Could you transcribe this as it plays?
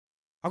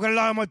I'm gonna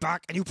lie on my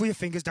back and you put your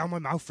fingers down my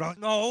mouth, right?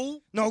 No.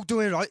 No, do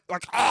it right.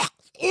 Like, I'm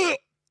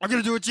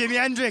gonna do a Jimi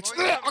Hendrix.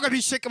 I'm gonna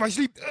be sick of my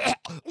sleep.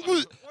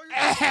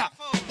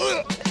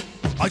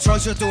 I try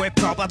to do it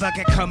proper, but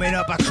get coming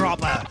up a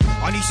cropper.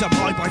 I need some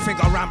hype, I think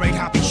I'll ram raid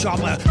happy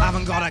shopper.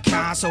 Haven't got a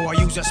car, so I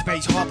use a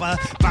space hopper.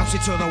 Bounce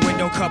it to the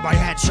window, cut my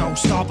head,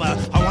 showstopper.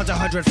 I want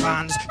 100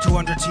 fans,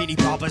 200 teeny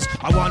poppers.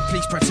 I want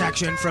police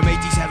protection from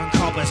 87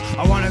 coppers.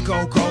 I wanna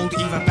go gold,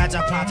 even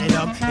better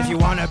platinum. If you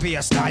wanna be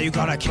a star, you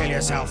gotta kill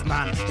yourself,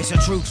 man. It's the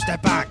truth,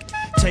 step back,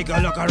 take a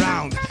look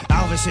around.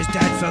 Elvis is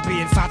dead for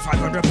being fat,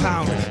 500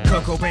 pound.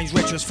 Kurt Cobain's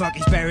rich as fuck,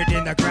 he's buried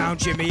in the ground.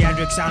 Jimi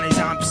Hendrix on his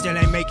amp, still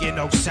ain't making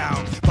no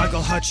sound.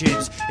 Michael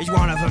Hutchins, he's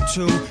one of them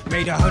too.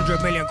 Made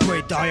 100 million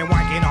quid dying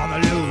wanking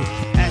on the loo.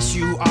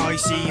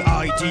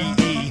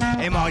 SUICIDE.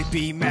 It might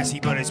be messy,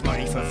 but it's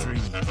money for free.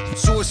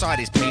 Suicide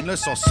is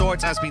painless, or so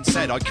it has been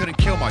said. I couldn't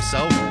kill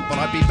myself, but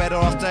I'd be better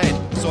off dead.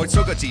 So I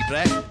took a deep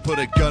breath, put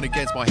a gun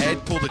against my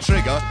head, pulled the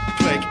trigger,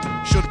 click.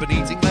 Should have been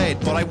eating lead,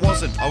 but I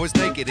wasn't. I was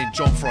naked in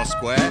John Frost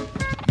Square.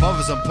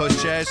 Mothers on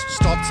pushchairs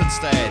stopped and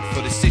stared.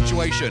 For this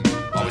situation,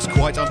 I was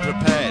quite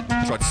unprepared.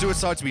 Tried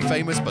suicide to be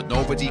famous, but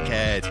nobody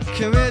cared.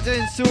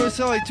 Committing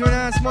suicide to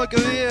enhance my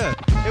career.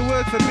 It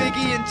worked for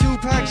Biggie and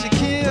Tupac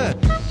Shakur.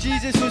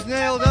 Jesus was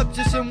nailed up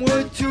to some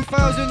wood.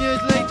 2,000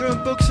 years later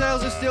and book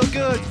sales are still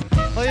good.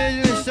 I heard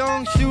in a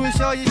song,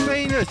 suicide is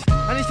painless,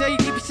 and it's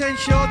 80%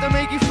 sure to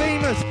make you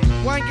famous.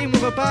 Wanking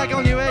with a bag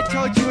on your head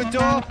tied to a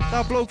door.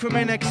 That bloke from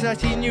NXS,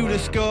 he knew the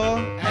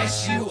score.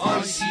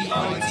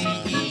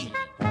 SUICIDE.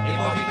 It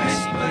might be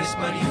messy, but it's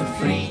money for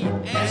free.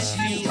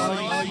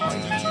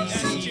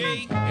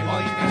 SUICIDE. It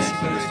might be messy,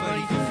 but it's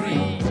money for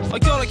free. I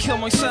gotta kill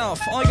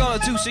myself, I gotta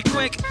do shit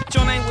quick.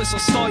 John ain't whistle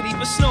styly,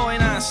 but snoring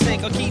ass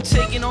stick. I keep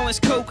taking all this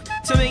coke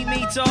to make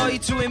me die.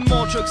 Doing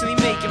more drugs than he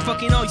making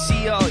fucking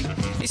ICI.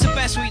 It's the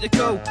best way to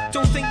go,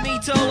 don't think me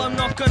dull. I'm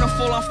not gonna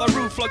fall off the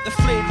roof like the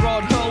flayed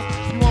Rod Hull.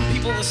 We want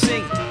people to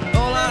sing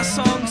all our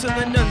songs, and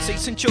the nuns say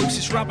St.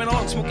 Joseph's rapping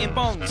along smoking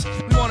bongs.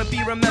 We wanna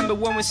be remembered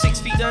when we're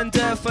 6 feet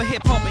under. For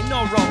hip-hop and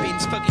not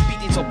robbings, fucking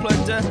beatings or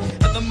plunder.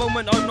 At the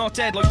moment I'm not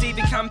dead like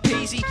David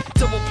Campese.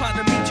 Double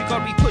platinum means you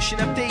gotta be pushing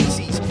up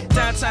daisies.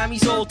 Dad's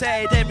he's all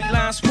dead, every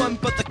last one,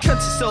 but the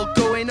cunts are still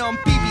going on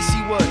BBC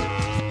One.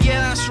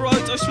 Yeah, that's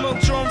right, I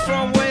smoked John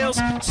from Wales.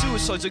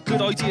 Suicide's a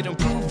good idea to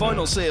improve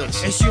vinyl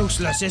sales. It's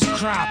useless, it's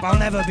crap, I'll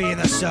never be in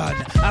the sun.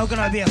 How can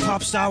I be a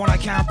pop star when I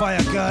can't buy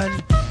a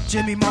gun?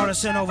 Jimmy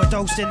Morrison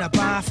overdosed in a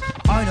bath.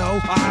 I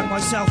know, I had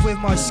myself with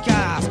my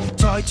scarf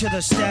tied to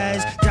the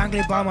stairs,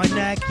 dangling by my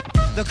neck.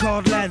 The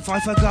cord length I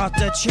forgot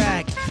to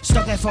check.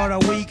 Stuck there for a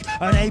week,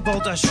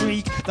 unable to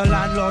shriek. The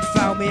landlord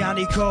found me and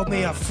he called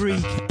me a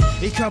freak.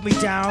 He cut me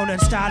down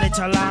and started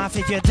to laugh.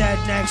 If you're dead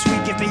next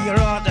week, give me your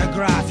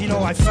autograph. You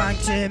know I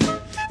thanked him,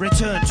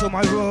 returned to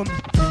my room.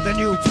 The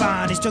new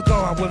plan is to go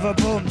out with a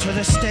bum to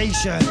the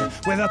station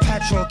with a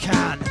petrol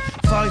can.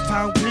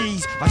 £5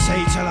 please, I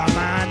say to the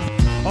man.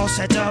 All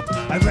set up,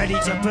 I'm ready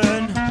to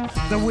burn.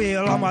 The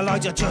wheel on my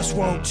lighter just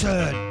won't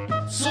turn.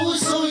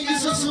 Suicide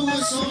is a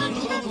suicide.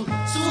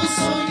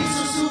 Suicide is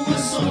a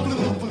suicide.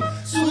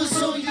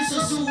 Suicide is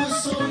a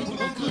suicide.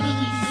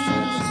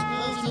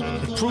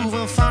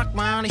 Proven fact,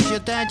 man, if you're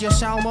dead, you'll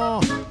sell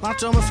more. That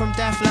drummer from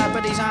Def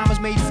Leppard, his arm has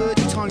made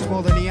 30 times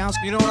more than he has.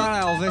 You know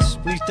that Elvis?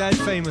 He's dead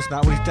famous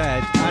now, he's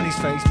dead. And he's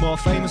more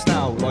famous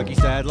now, like he's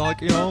dead,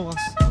 like, you know,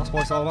 that's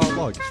what it's all about,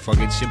 like. It's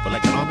fucking simple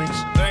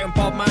economics. And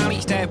Bob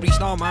Marley's dead, but he's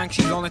not, man, 'cause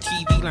he was on the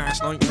TV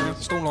last night, man.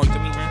 Just don't lie to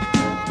me, man.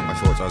 I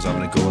thought I was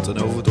having a go at an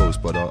overdose,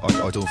 but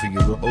I don't think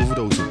you'll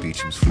overdose on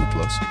Beecham's Fruit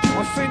Plus.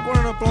 I think one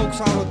of the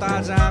blokes out of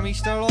Dad's army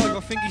still alive. I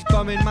think he's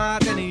bumming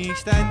Martin in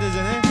EastEnders,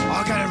 isn't it?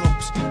 I'll get the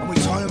ropes and we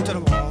tie them to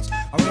the walls.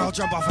 And we'll all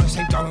jump off at the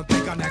same time and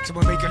break our necks. And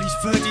we'll make at least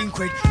 13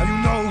 quid. And who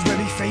knows, we'll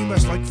be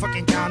famous like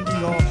fucking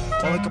Gandhi or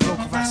like a bloke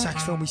of that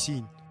sex film we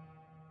seen.